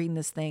still reading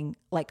this thing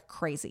like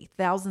crazy,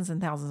 thousands and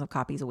thousands of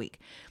copies a week.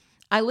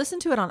 I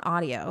listened to it on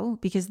audio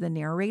because the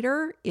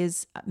narrator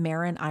is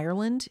Marin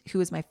Ireland,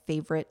 who is my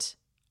favorite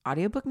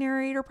audiobook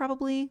narrator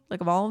probably, like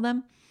of all of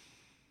them.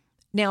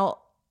 Now,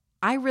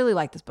 I really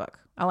like this book.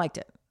 I liked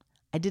it.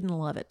 I didn't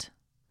love it.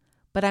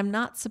 But I'm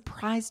not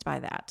surprised by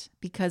that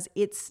because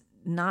it's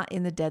not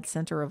in the dead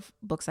center of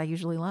books I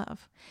usually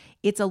love.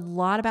 It's a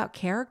lot about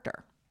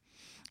character.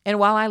 And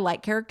while I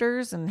like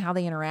characters and how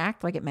they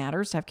interact, like it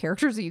matters to have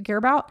characters that you care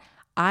about,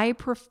 I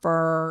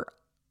prefer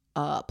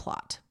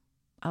plot.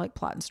 I like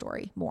plot and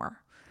story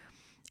more.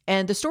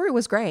 And the story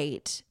was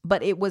great,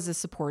 but it was a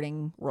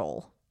supporting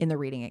role in the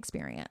reading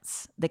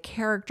experience. The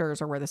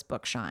characters are where this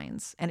book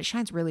shines, and it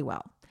shines really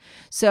well.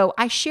 So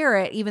I share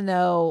it even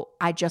though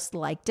I just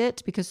liked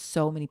it because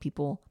so many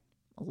people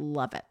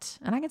love it.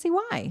 And I can see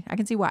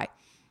why.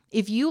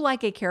 If you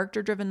like a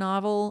character-driven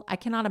novel, I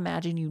cannot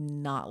imagine you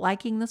not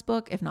liking this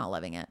book, if not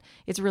loving it.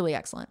 It's really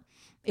excellent.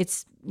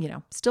 It's,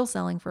 still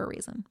selling for a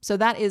reason. So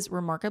that is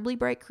Remarkably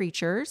Bright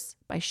Creatures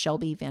by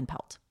Shelby Van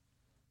Pelt.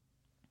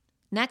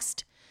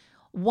 Next,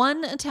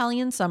 One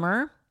Italian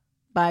Summer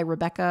by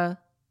Rebecca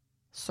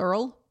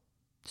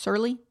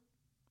Surly?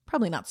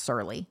 Probably not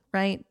Surly,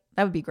 right?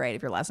 That would be great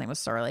if your last name was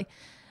Surly.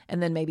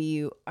 And then maybe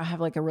you have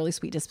like a really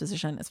sweet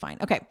disposition. It's fine.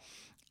 Okay.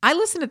 I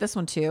listened to this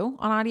one too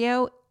on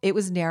audio. It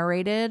was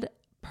narrated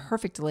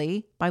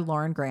perfectly by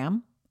Lauren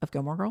Graham of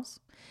Gilmore Girls.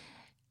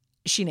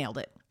 She nailed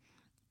it.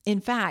 In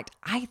fact,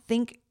 I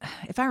think,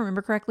 if I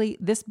remember correctly,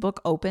 this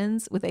book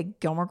opens with a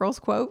Gilmore Girls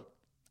quote,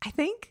 I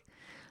think.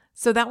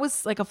 So that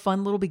was like a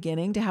fun little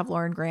beginning to have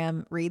Lauren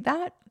Graham read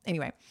that.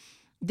 Anyway,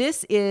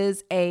 this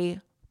is a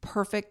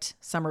perfect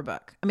summer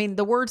book. I mean,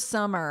 the word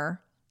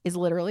summer is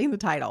literally in the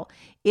title.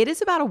 It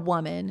is about a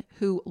woman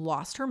who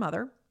lost her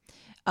mother,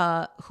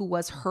 who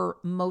was her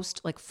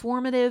most like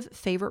formative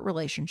favorite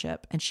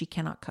relationship, and she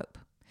cannot cope.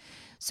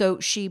 So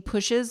she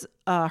pushes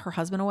her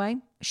husband away.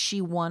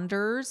 She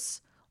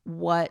wonders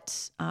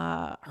what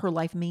her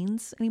life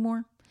means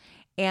anymore.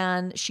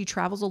 And she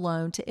travels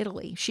alone to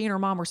Italy. She and her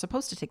mom were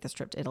supposed to take this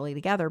trip to Italy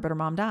together, but her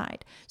mom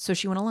died. So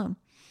she went alone.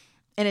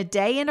 And a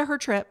day into her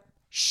trip,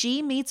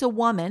 she meets a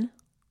woman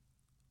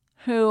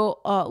who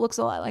looks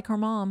a lot like her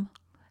mom.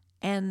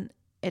 And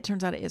it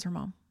turns out it is her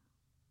mom.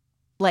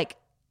 Like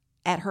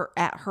at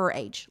her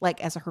age,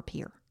 like as her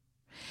peer.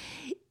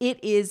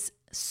 It is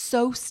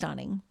so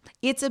stunning.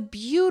 It's a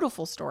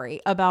beautiful story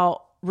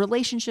about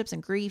relationships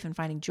and grief and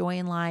finding joy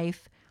in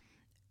life.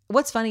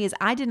 What's funny is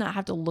I did not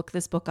have to look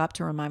this book up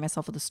to remind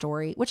myself of the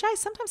story, which I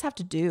sometimes have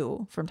to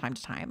do from time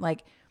to time.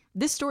 Like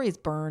this story is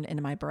burned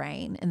into my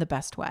brain in the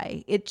best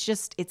way. It's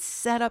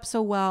set up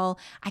so well.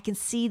 I can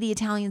see the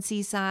Italian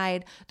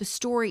seaside. The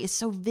story is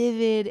so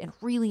vivid and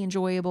really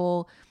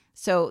enjoyable.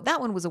 So that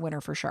one was a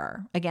winner for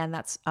sure. Again,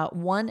 that's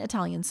One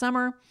Italian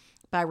Summer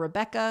by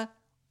Rebecca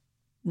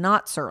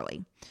Not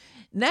Surly.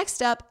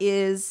 Next up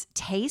is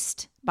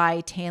Taste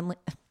by Stanley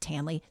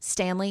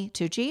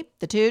Tucci,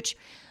 the Tooch.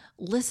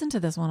 Listen to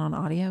this one on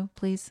audio,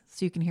 please,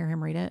 so you can hear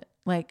him read it.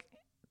 Like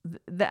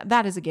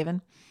that is a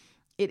given.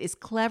 It is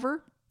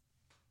clever.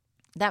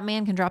 That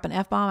man can drop an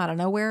F-bomb out of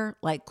nowhere,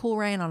 like Cool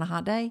Rain on a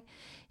hot day.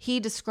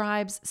 He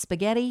describes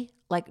spaghetti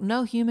like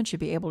no human should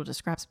be able to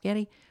describe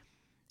spaghetti.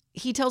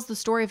 He tells the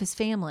story of his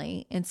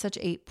family in such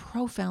a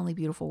profoundly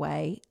beautiful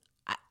way.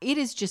 It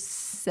is just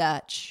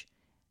such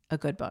a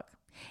good book.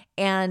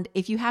 And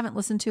if you haven't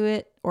listened to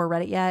it or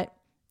read it yet,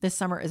 this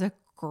summer is a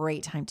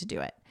great time to do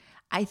it.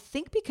 I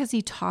think because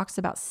he talks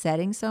about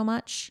setting so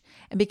much,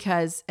 and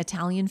because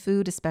Italian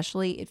food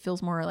especially, it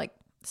feels more like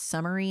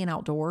summery and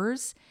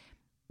outdoors.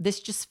 This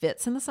just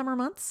fits in the summer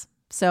months.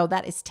 So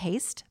that is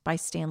Taste by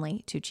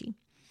Stanley Tucci.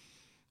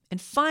 And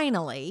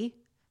finally,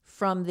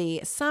 from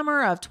the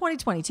summer of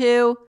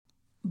 2022,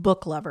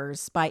 Book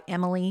Lovers by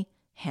Emily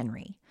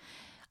Henry.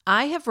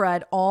 I have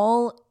read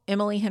all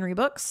Emily Henry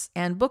books,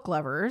 and Book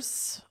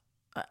Lovers,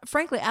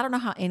 frankly, I don't know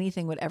how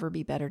anything would ever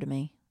be better to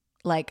me.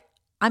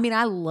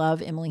 I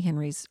love Emily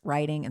Henry's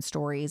writing and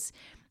stories.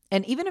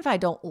 And even if I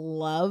don't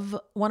love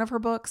one of her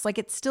books,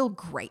 it's still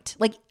great.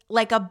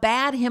 Like a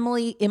bad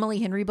Emily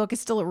Henry book is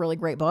still a really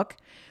great book.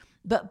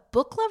 But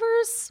Book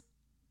Lovers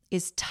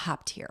is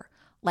top tier,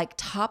 like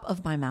top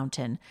of my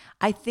mountain.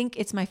 I think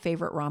it's my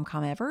favorite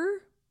rom-com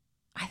ever.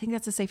 I think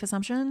that's a safe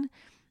assumption.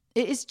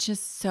 It is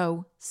just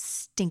so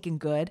stinking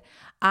good.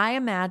 I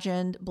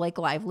imagined Blake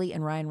Lively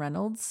and Ryan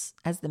Reynolds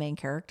as the main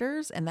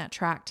characters, and that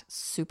tracked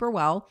super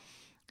well.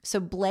 So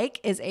Blake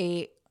is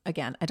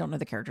again, I don't know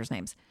the characters'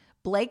 names.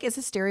 Blake is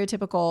a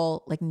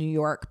stereotypical New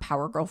York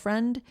power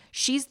girlfriend.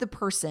 She's the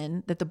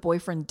person that the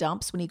boyfriend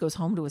dumps when he goes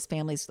home to his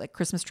family's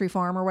Christmas tree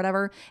farm or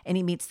whatever, and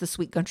he meets the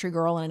sweet country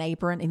girl in an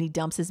apron, and he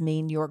dumps his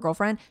mean New York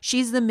girlfriend.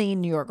 She's the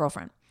mean New York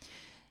girlfriend.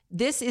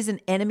 This is an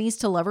enemies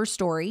to lovers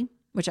story,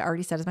 which I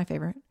already said is my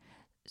favorite.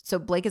 So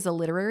Blake is a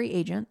literary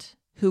agent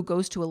who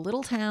goes to a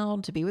little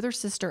town to be with her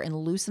sister and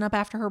loosen up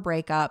after her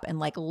breakup and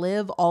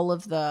live all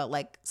of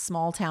the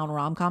small town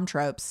rom-com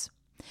tropes.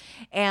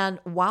 And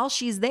while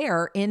she's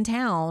there in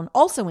town,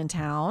 also in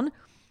town,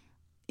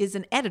 is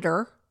an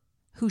editor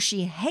who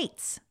she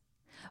hates.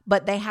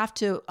 But they have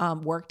to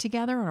work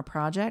together on a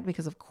project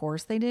because of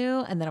course they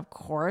do. And then of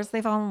course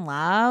they fall in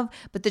love.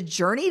 But the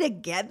journey to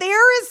get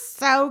there is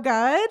so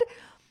good.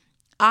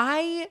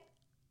 I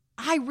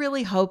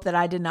really hope that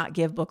I did not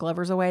give Book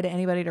Lovers away to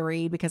anybody to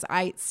read, because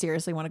I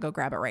seriously want to go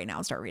grab it right now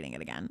and start reading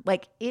it again.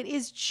 It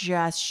is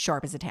just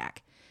sharp as a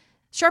tack.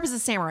 Sharp as a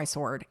samurai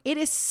sword. It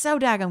is so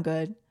daggum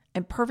good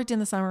and perfect in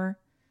the summer.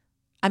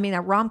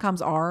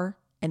 Rom-coms are,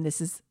 and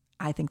this is,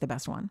 I think, the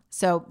best one.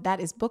 So that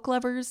is Book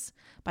Lovers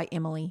by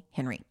Emily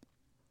Henry.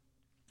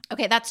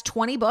 Okay, that's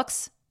 20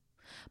 books.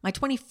 My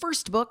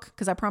 21st book,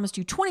 because I promised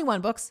you 21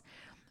 books.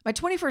 My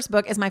 21st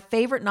book is my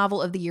favorite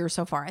novel of the year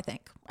so far, I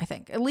think,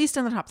 at least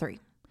in the top 3.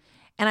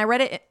 And I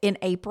read it in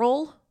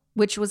April,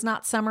 which was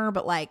not summer,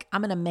 but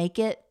I'm going to make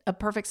it a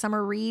perfect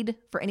summer read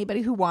for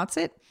anybody who wants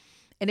it.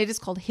 And it is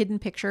called Hidden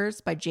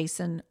Pictures by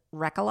Jason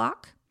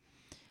Rekulak.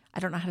 I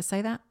don't know how to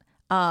say that,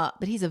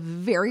 but he's a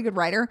very good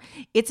writer.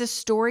 It's a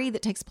story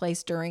that takes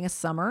place during a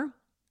summer,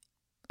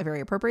 very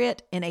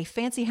appropriate, in a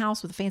fancy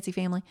house with a fancy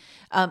family.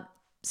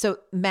 So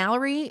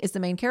Mallory is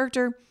the main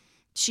character.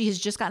 She has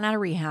just gotten out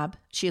of rehab.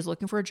 She is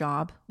looking for a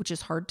job, which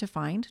is hard to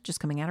find, just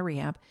coming out of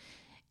rehab.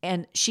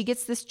 And she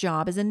gets this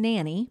job as a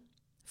nanny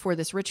for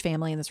this rich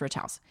family in this rich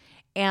house.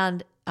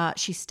 And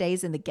she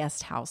stays in the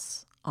guest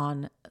house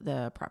on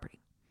the property,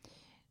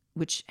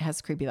 which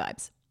has creepy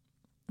vibes.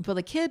 Well,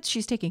 the kid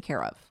she's taking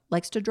care of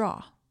likes to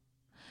draw.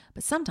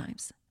 But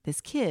sometimes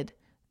this kid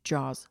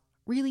draws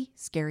really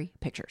scary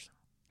pictures.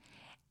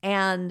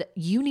 And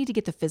you need to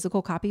get the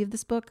physical copy of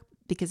this book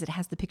because it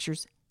has the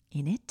pictures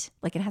in it,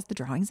 like it has the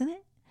drawings in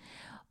it.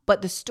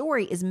 But the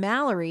story is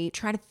Mallory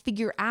trying to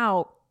figure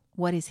out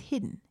what is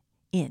hidden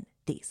in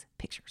these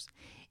pictures.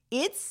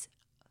 It's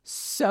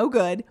so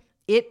good.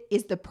 It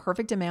is the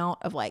perfect amount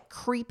of like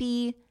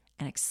creepy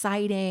and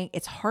exciting.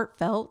 It's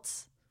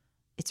heartfelt.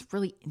 It's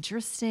really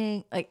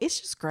interesting. Like, it's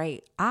just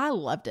great. I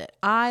loved it.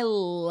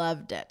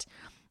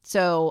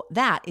 So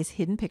that is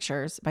Hidden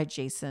Pictures by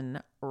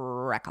Jason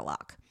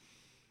Rekulak.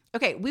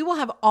 Okay, we will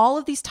have all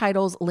of these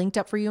titles linked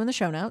up for you in the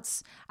show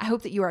notes. I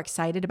hope that you are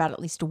excited about at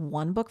least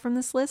one book from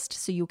this list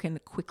so you can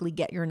quickly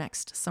get your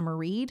next summer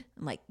read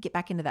and like get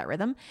back into that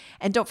rhythm.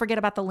 And don't forget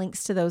about the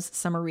links to those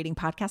summer reading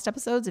podcast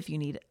episodes if you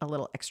need a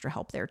little extra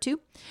help there too.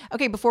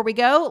 Okay, before we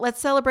go, let's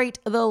celebrate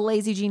the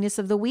Lazy Genius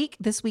of the week.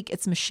 This week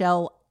it's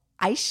Michelle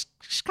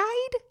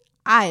Eichscheid.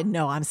 I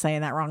know I'm saying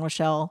that wrong,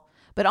 Michelle,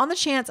 but on the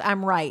chance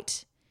I'm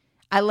right,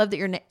 I love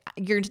that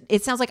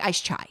it sounds like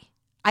ice chai.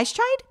 Ice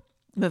chai?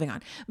 Moving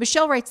on.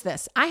 Michelle writes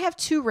this: I have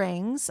 2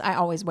 rings I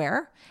always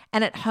wear,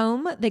 and at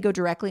home they go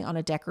directly on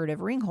a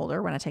decorative ring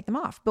holder when I take them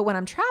off. But when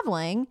I'm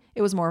traveling,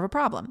 it was more of a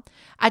problem.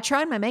 I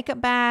tried my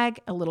makeup bag,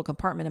 a little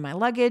compartment in my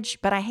luggage,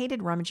 but I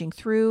hated rummaging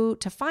through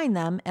to find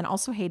them and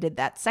also hated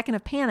that second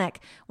of panic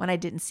when I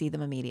didn't see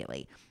them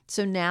immediately.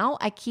 So now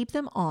I keep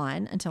them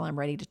on until I'm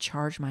ready to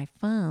charge my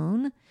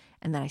phone,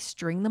 and then I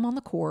string them on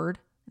the cord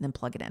and then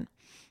plug it in.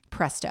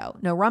 Presto.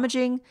 No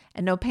rummaging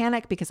and no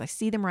panic because I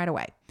see them right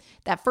away.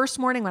 That first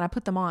morning when I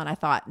put them on, I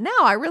thought, now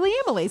I really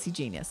am a lazy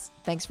genius.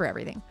 Thanks for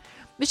everything.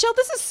 Michelle,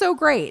 this is so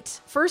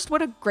great. First,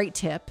 what a great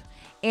tip.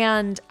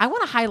 And I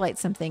want to highlight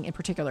something in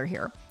particular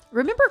here.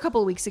 Remember a couple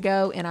of weeks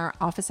ago in our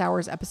office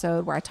hours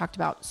episode where I talked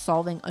about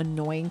solving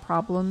annoying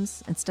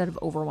problems instead of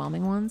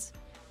overwhelming ones?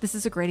 This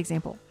is a great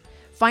example.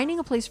 Finding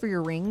a place for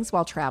your rings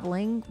while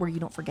traveling where you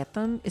don't forget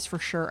them is for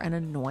sure an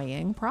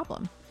annoying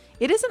problem.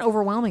 It isn't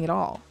overwhelming at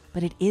all,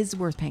 but it is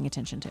worth paying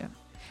attention to.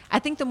 I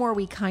think the more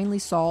we kindly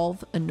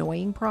solve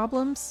annoying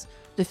problems,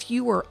 the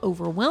fewer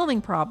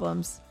overwhelming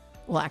problems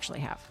we'll actually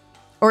have.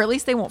 Or at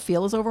least they won't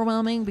feel as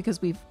overwhelming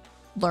because we've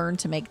learned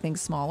to make things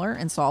smaller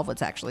and solve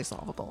what's actually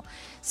solvable.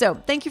 So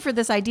thank you for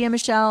this idea,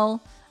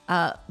 Michelle.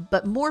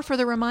 But more for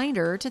the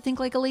reminder to think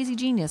like a lazy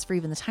genius for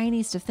even the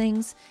tiniest of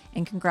things.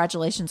 And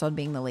congratulations on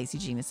being the Lazy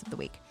Genius of the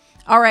Week.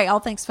 All right, all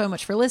thanks so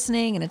much for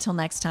listening. And until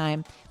next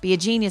time, be a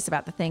genius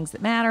about the things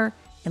that matter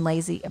and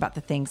lazy about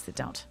the things that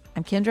don't.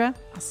 I'm Kendra.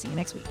 I'll see you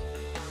next week.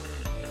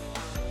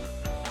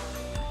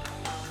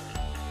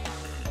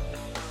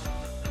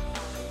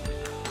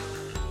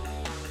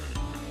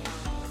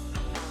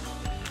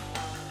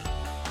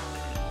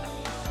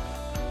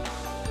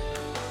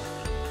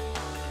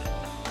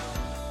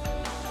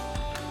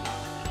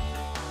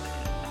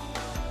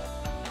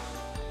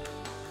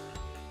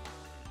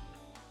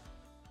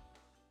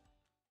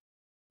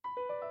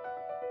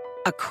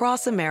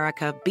 Across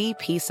America,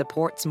 BP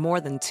supports more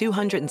than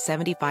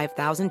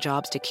 275,000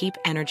 jobs to keep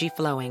energy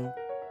flowing.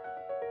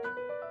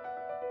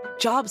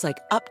 Jobs like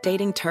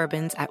updating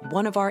turbines at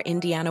one of our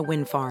Indiana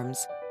wind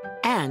farms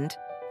and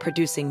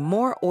producing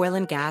more oil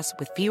and gas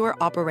with fewer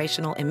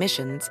operational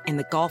emissions in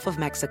the Gulf of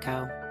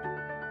Mexico.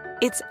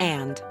 It's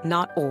and,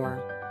 not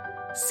or.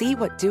 See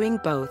what doing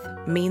both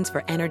means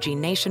for energy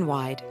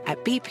nationwide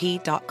at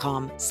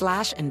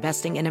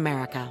bp.com/investing in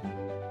America.